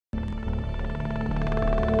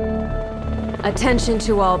Attention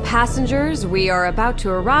to all passengers, we are about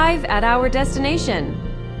to arrive at our destination.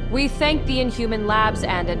 We thank the Inhuman Labs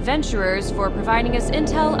and adventurers for providing us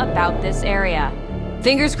intel about this area.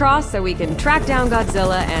 Fingers crossed that we can track down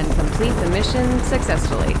Godzilla and complete the mission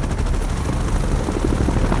successfully.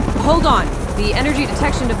 Hold on, the energy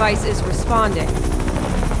detection device is responding.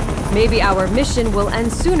 Maybe our mission will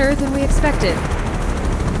end sooner than we expected.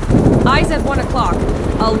 Eyes at 1 o'clock.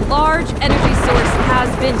 A large energy source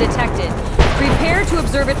has been detected. Prepare to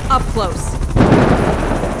observe it up close.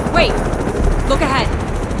 Wait! Look ahead.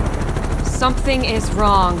 Something is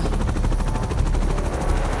wrong.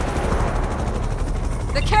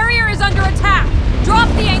 The carrier is under attack! Drop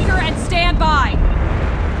the anchor and stand by!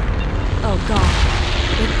 Oh god.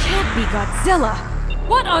 It can't be Godzilla!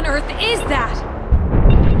 What on earth is that?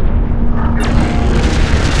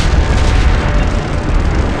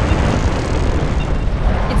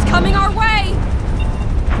 It's coming our way!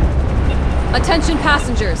 Attention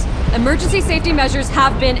passengers, emergency safety measures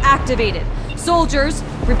have been activated. Soldiers,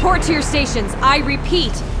 report to your stations. I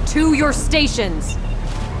repeat, to your stations.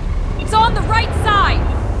 It's on the right side!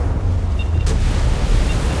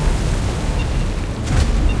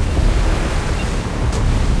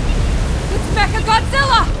 It's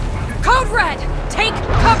Mechagodzilla! Code Red, take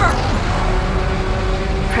cover!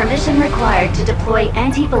 Permission required to deploy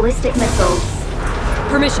anti-ballistic missiles.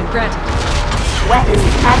 Permission granted. Weapons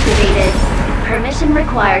activated. Permission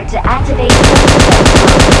required to activate.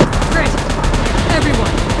 Granted.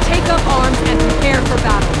 Everyone, take up arms and prepare for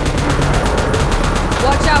battle.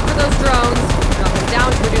 Watch out for those drones. Drop them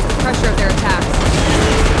down to reduce the pressure of their attacks.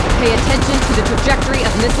 Pay attention to the trajectory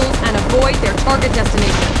of missiles and avoid their target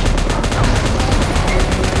destination.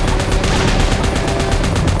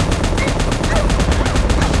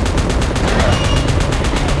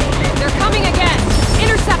 They're coming again!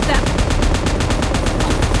 Intercept them!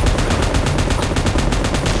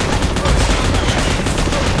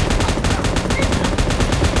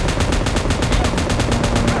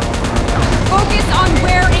 Focus on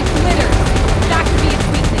where it glitters. That could be its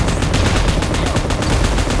weakness.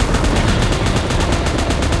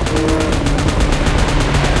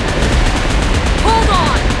 Hold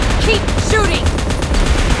on! Keep shooting!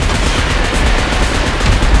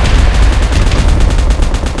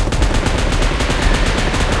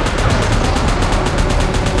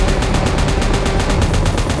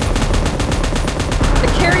 The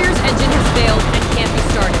carrier's engine has failed and can't be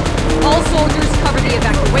started. All soldiers cover the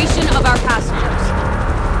evacuation of our passengers.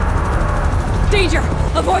 Danger!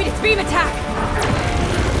 Avoid its beam attack!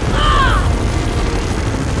 Ah!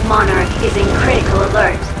 Monarch is in critical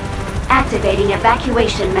alert. Activating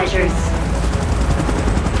evacuation measures.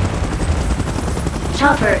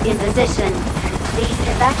 Chopper in position. Please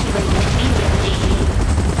evacuate immediately.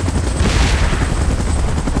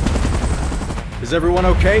 Is everyone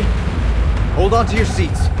okay? Hold on to your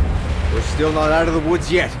seats. We're still not out of the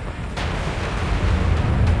woods yet.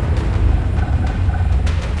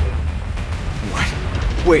 What?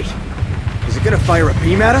 Wait. Is it gonna fire a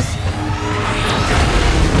beam at us?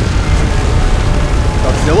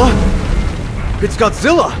 Godzilla? It's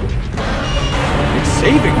Godzilla! It's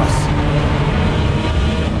saving us!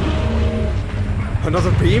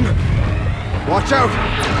 Another beam? Watch out!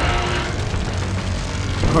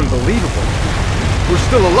 Unbelievable. We're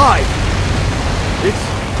still alive! It's...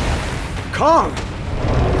 Kong!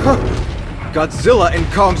 Huh. Godzilla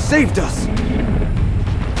and Kong saved us!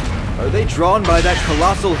 Are they drawn by that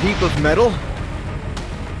colossal heap of metal?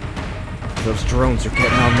 Those drones are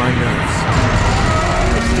getting on my nerves.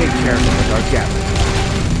 Let's take care of them with our gap.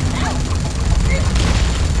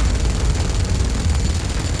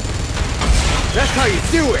 That's how you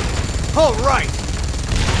do it! All right!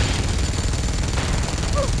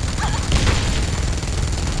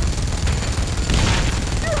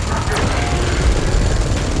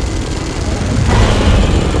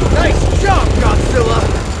 Nice job, Godzilla!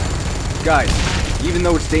 Guys, even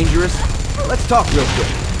though it's dangerous, let's talk real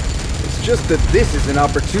quick. It's just that this is an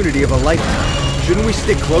opportunity of a lifetime. Shouldn't we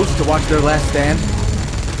stick close to watch their last stand?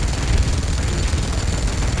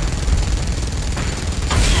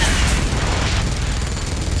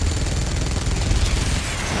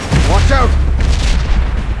 Watch out!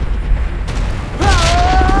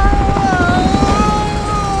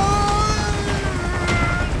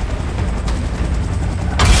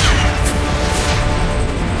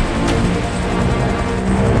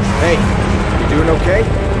 Hey, you doing okay?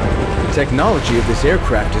 The technology of this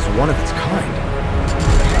aircraft is one of its kind.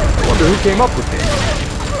 I wonder who came up with this.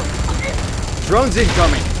 Drones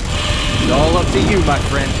incoming! It's all up to you, my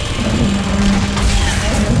friend.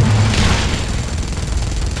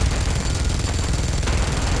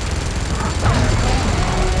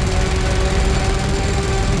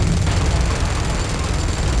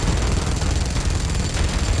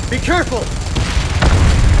 careful!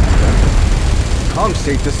 Kong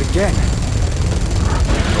saved us again.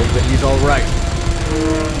 Hope that he's alright.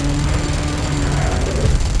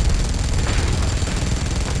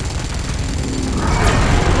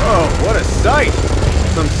 Oh, what a sight!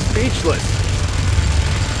 I'm speechless.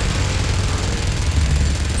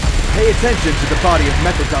 Pay attention to the body of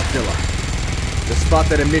Godzilla. The spot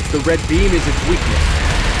that emits the red beam is its weakness.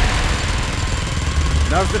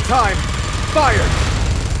 Now's the time. Fire!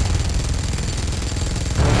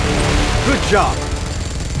 Good job.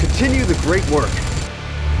 Continue the great work.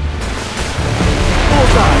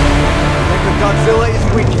 Bullseye! Godzilla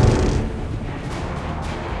is weakened.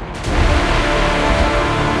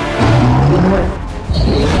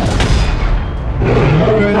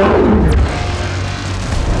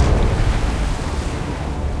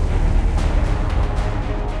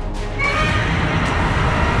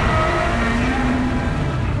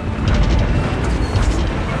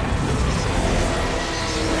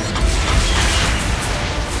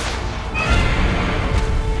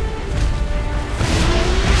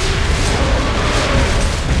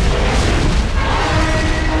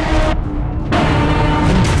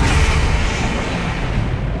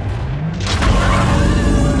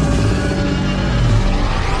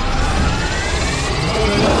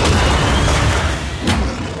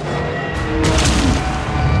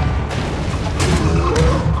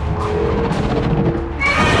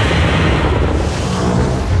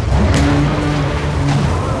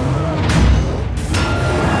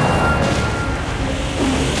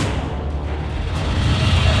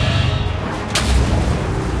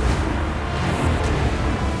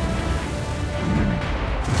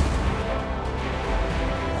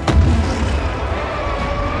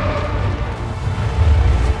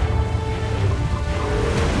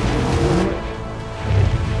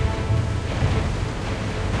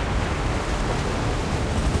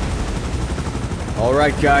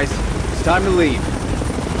 Alright guys, it's time to leave.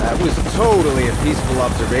 That was totally a peaceful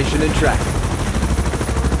observation and tracking.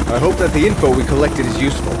 I hope that the info we collected is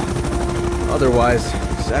useful. Otherwise,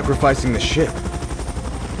 sacrificing the ship.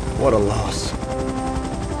 What a loss.